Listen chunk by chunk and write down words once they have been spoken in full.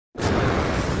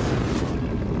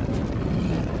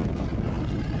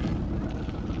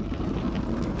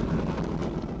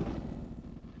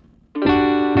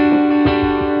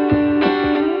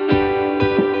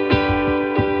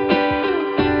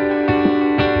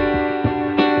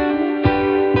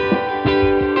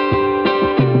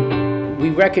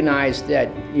recognized that,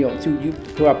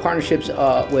 through our partnerships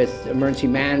with emergency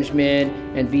management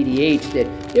and VDH, that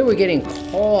they were getting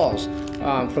calls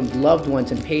from loved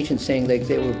ones and patients saying that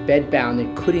they were bedbound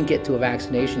and couldn't get to a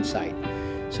vaccination site.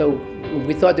 So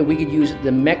we thought that we could use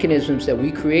the mechanisms that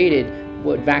we created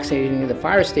with vaccinating at the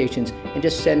fire stations and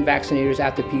just send vaccinators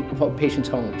out to patients'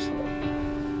 homes.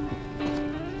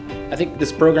 I think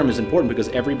this program is important because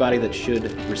everybody that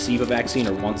should receive a vaccine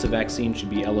or wants a vaccine should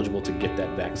be eligible to get that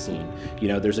vaccine.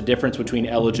 There's a difference between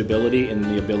eligibility and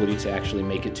the ability to actually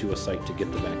make it to a site to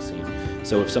get the vaccine.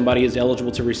 So if somebody is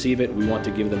eligible to receive it, we want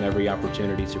to give them every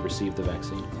opportunity to receive the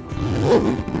vaccine.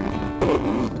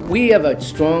 We have a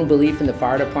strong belief in the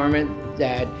fire department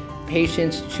that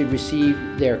patients should receive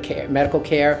their medical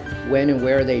care when and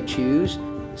where they choose.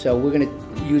 So we're going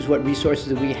to use what resources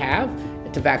that we have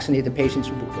to vaccinate the patients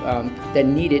that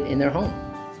need it in their home.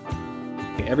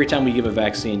 Every time we give a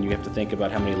vaccine, you have to think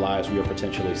about how many lives we are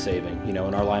potentially saving. In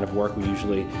our line of work, we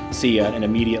usually see an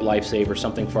immediate lifesaver,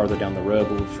 something farther down the road,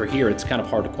 but for here, it's kind of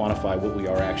hard to quantify what we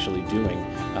are actually doing,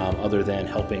 other than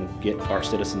helping get our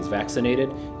citizens vaccinated,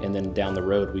 and then down the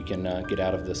road, we can get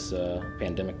out of this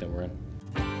pandemic that we're in.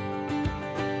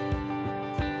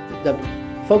 The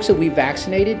folks that we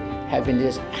vaccinated have been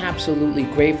just absolutely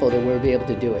grateful that we'll be able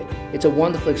to do it. It's a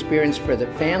wonderful experience for the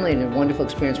family and a wonderful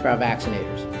experience for our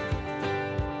vaccinators.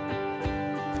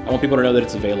 I want people to know that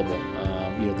it's available.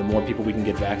 The more people we can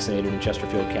get vaccinated in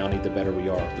Chesterfield County, the better we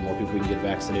are. The more people we can get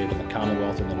vaccinated in the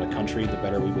Commonwealth and in the country, the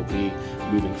better we will be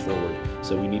moving forward.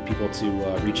 So we need people to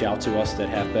reach out to us that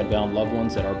have bedbound loved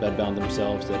ones, that are bedbound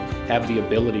themselves, that have the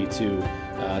ability to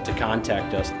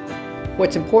contact us.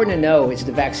 What's important to know is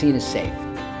the vaccine is safe.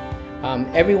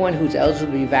 Everyone who's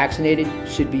eligible to be vaccinated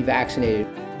should be vaccinated.